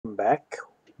back.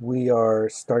 We are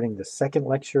starting the second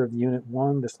lecture of Unit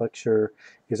 1. This lecture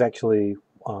is actually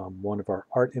one of our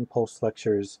Art Impulse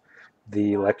lectures,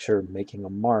 the lecture Making a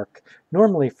Mark.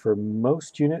 Normally for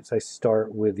most units I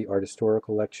start with the Art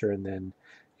Historical lecture and then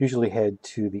usually head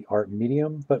to the Art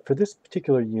Medium, but for this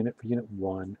particular unit, for Unit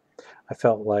 1, I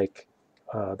felt like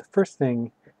the first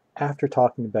thing after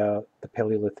talking about the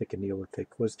Paleolithic and Neolithic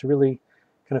was to really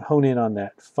kind of hone in on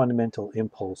that fundamental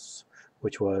impulse,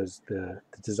 which was the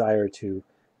desire to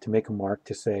make a mark,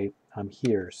 to say, I'm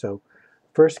here. So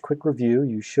first, quick review.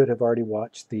 You should have already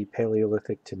watched the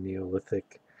Paleolithic to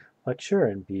Neolithic lecture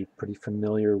and be pretty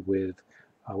familiar with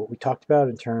what we talked about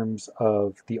in terms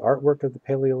of the artwork of the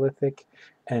Paleolithic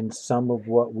and some of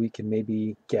what we can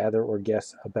maybe gather or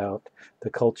guess about the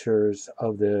cultures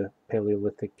of the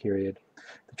Paleolithic period,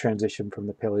 the transition from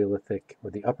the Paleolithic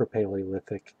or the Upper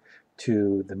Paleolithic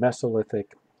to the Mesolithic,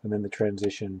 and then the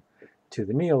transition to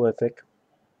the Neolithic.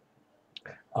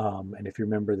 And if you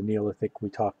remember the Neolithic, we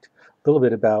talked a little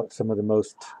bit about some of the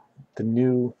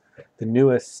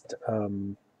newest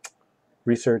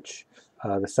research,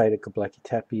 the site at Göbekli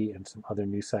Tepe and some other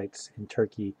new sites in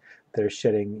Turkey that are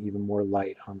shedding even more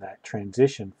light on that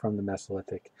transition from the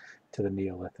Mesolithic to the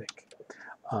Neolithic.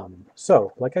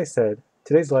 So, like I said,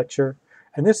 today's lecture,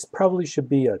 and this probably should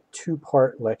be a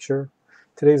two-part lecture.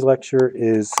 Today's lecture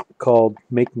is called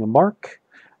Making a Mark.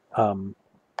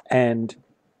 And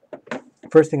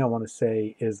first thing I want to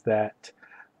say is that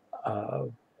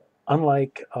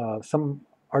unlike some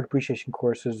art appreciation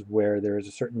courses where there is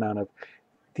a certain amount of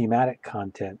thematic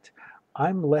content,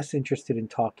 I'm less interested in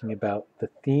talking about the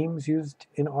themes used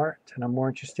in art, and I'm more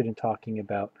interested in talking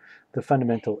about the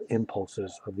fundamental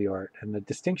impulses of the art. And the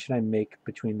distinction I make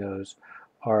between those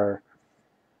are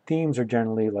themes are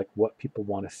generally like what people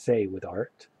want to say with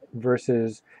art,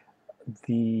 versus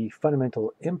the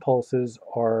fundamental impulses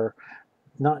are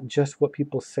not just what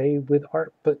people say with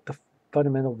art, but the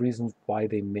fundamental reasons why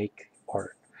they make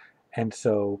art. And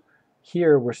so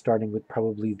here we're starting with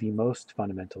probably the most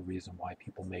fundamental reason why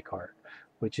people make art,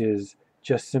 which is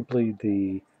just simply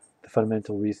the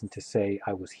fundamental reason to say,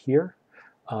 I was here,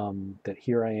 that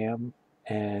here I am,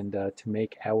 and to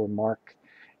make our mark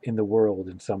in the world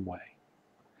in some way.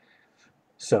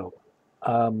 So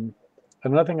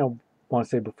another thing I want to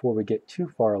say before we get too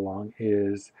far along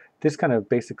is this kind of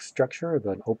basic structure of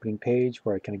an opening page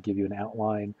where I kind of give you an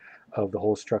outline of the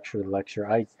whole structure of the lecture.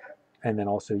 And then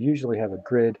also usually have a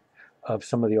grid of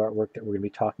some of the artwork that we're going to be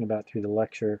talking about through the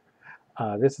lecture.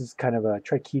 This is kind of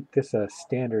try to keep this a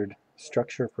standard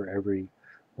structure for every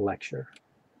lecture.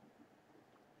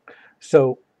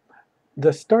 So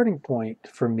the starting point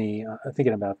for me,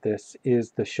 thinking about this,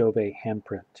 is the Chauvet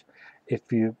handprint.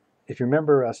 If you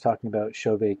remember us talking about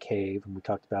Chauvet Cave, and we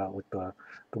talked about like the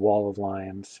Wall of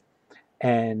Lions,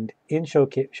 and in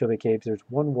Chauvet Caves, there's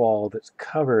one wall that's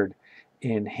covered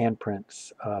in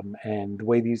handprints, and the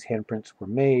way these handprints were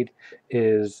made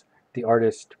is the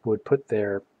artist would put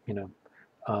their,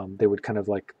 they would kind of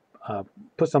like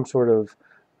put some sort of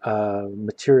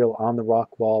material on the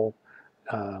rock wall,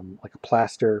 like a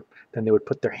plaster. Then they would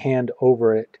put their hand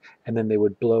over it, and then they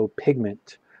would blow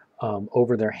pigment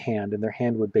over their hand, and their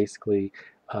hand would basically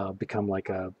become like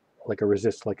a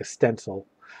stencil,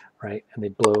 right? And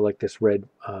they'd blow like this red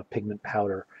pigment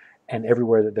powder, and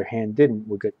everywhere that their hand didn't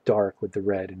would get dark with the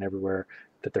red, and everywhere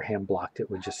that their hand blocked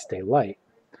it would just stay light.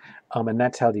 And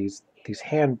that's how these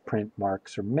handprint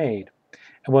marks are made.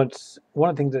 And one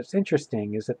of the things that's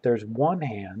interesting is that there's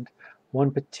one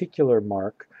particular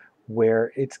mark,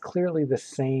 where it's clearly the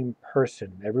same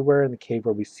person everywhere in the cave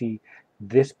where we see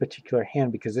this particular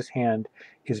hand, because this hand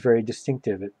is very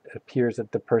distinctive. It appears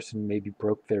that the person maybe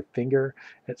broke their finger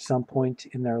at some point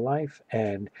in their life,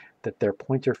 and that their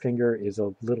pointer finger is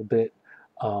a little bit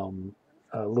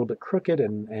crooked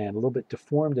and a little bit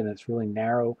deformed, and it's really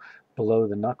narrow below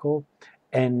the knuckle,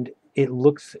 and it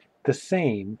looks the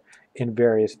same in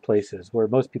various places. Where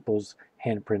most people's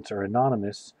handprints are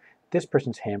anonymous, this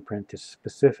person's handprint is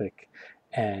specific,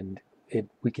 and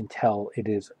we can tell it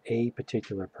is a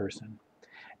particular person.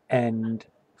 And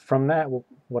from that,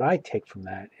 what I take from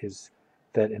that is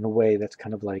that in a way that's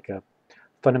kind of like a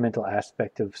fundamental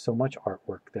aspect of so much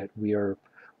artwork, that we are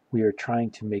trying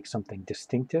to make something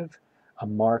distinctive, a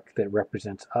mark that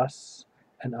represents us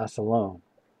and us alone.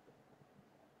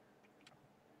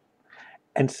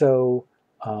 And so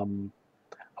I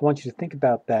want you to think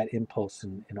about that impulse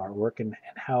in artwork, and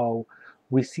how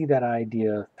we see that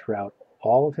idea throughout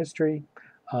all of history,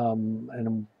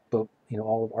 but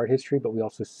all of art history, but we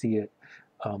also see it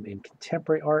in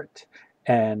contemporary art.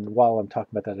 And while I'm talking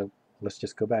about that, let's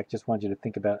just go back. Just want you to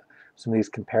think about some of these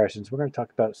comparisons. We're going to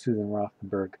talk about Susan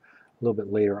Rothenberg little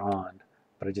bit later on,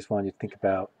 but I just wanted you to think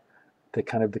about the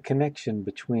kind of the connection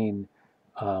between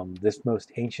this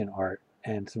most ancient art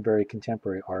and some very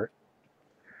contemporary art.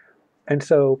 And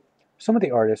so some of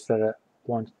the artists that I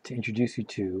want to introduce you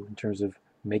to in terms of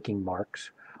making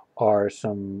marks are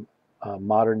some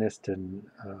modernist and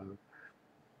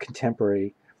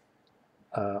contemporary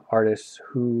artists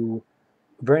who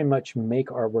very much make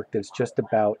artwork that's just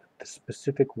about the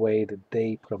specific way that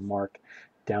they put a mark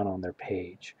down on their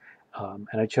page. And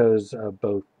I chose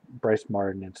both Bryce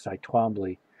Martin and Cy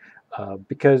Twombly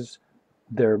because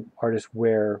they're artists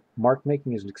where mark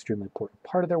making is an extremely important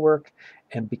part of their work,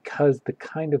 and because the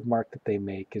kind of mark that they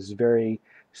make is very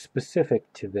specific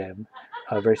to them,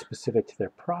 very specific to their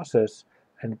process,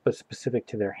 and but specific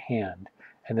to their hand,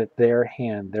 and that their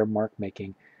hand, their mark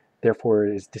making, therefore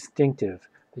is distinctive,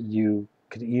 that you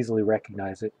could easily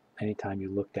recognize it anytime you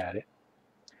looked at it.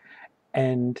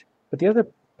 And but the other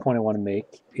point I want to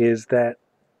make is that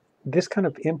this kind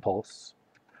of impulse,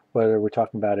 whether we're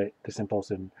talking about it, this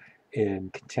impulse in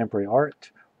contemporary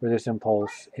art or this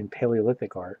impulse in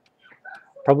Paleolithic art,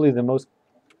 probably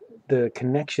the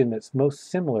connection that's most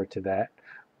similar to that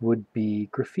would be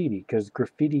graffiti, because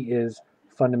graffiti is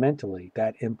fundamentally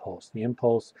that impulse, the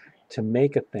impulse to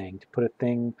make a thing, to put a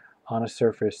thing on a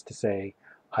surface to say,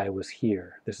 I was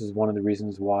here. This is one of the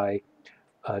reasons why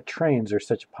trains are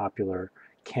such a popular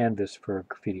canvas for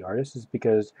graffiti artists, is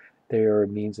because they are a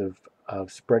means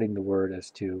of spreading the word as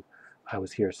to I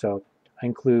was here. So I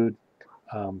include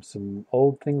some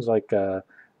old things like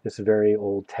this very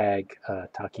old tag,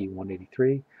 Taki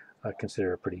 183,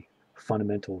 consider a pretty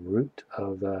fundamental root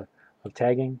of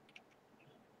tagging.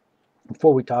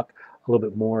 Before we talk a little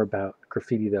bit more about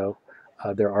graffiti, though,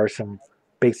 there are some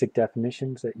basic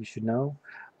definitions that you should know.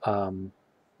 Um,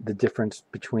 the difference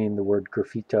between the word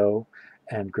graffito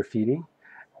and graffiti,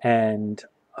 and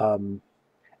um,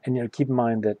 keep in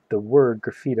mind that the word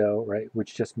graffito, right,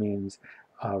 which just means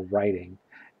writing,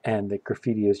 and that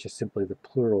graffiti is just simply the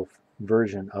plural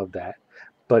version of that.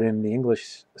 But in the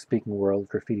English-speaking world,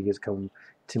 graffiti has come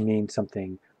to mean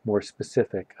something more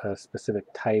specific, a specific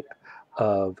type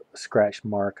of scratch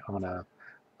mark on a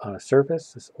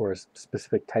surface, or a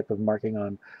specific type of marking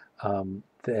on.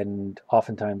 And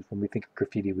oftentimes, when we think of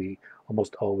graffiti, we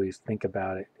almost always think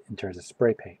about it in terms of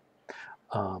spray paint.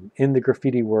 In the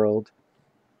graffiti world,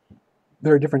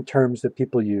 there are different terms that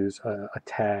people use, a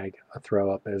tag, a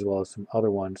throw up, as well as some other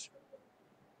ones.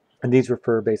 And these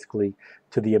refer basically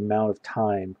to the amount of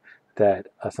time that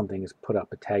something is put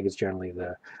up. A tag is generally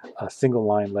the single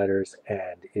line letters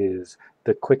and is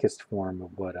the quickest form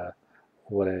of what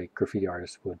a graffiti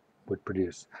artist would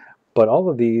produce. But all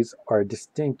of these are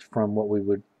distinct from what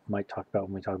we might talk about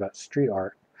when we talk about street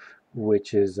art,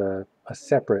 which is a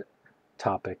separate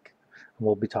topic. And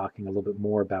we'll be talking a little bit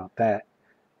more about that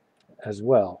as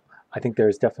well. I think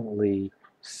there's definitely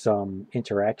some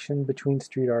interaction between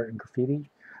street art and graffiti,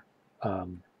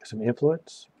 some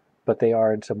influence, but they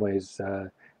are in some ways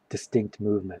distinct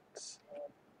movements.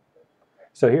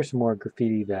 So here's some more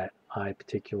graffiti that I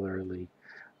particularly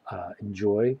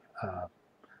enjoy.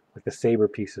 Like the saber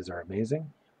pieces are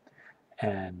amazing,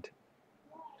 and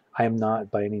I am not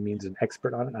by any means an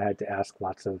expert on it. I had to ask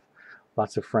lots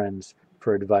of friends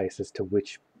for advice as to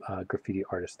which graffiti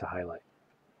artists to highlight.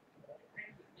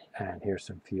 And here's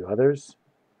some few others.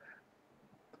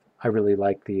 I really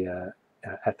like the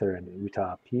Ether and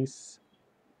Utah piece.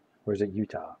 Or is it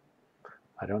Utah?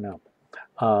 I don't know.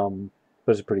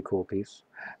 But it's a pretty cool piece.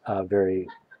 Very,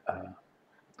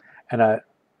 and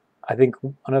I think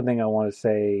another thing I want to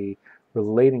say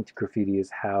relating to graffiti is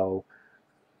how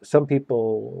some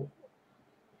people,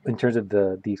 in terms of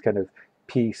these kind of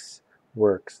piece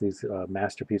works, these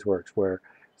masterpiece works, where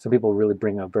some people really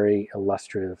bring a very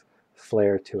illustrative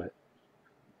flair to it.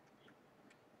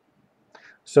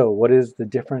 So what is the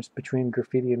difference between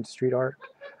graffiti and street art?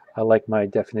 Like my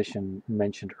definition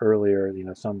mentioned earlier,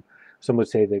 some would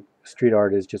say that street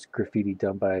art is just graffiti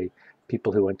done by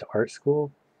people who went to art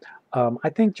school. I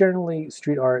think generally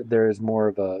street art, there is more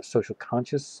of a social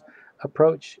conscious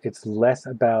approach. It's less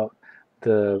about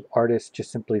the artist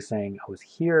just simply saying, I was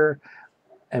here,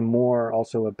 and more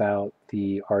also about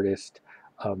the artist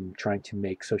trying to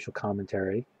make social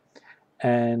commentary.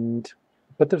 And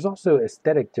but there's also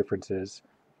aesthetic differences.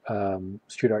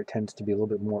 Street art tends to be a little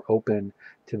bit more open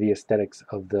to the aesthetics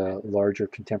of the larger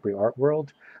contemporary art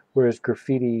world, whereas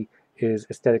graffiti is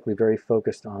aesthetically very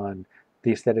focused on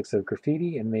the aesthetics of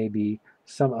graffiti and maybe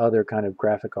some other kind of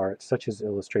graphic art, such as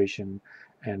illustration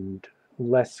and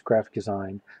less graphic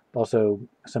design, but also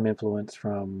some influence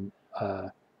from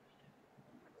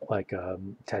like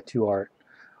tattoo art.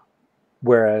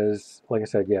 Whereas, like I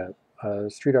said, yeah,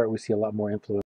 street art we see a lot more influence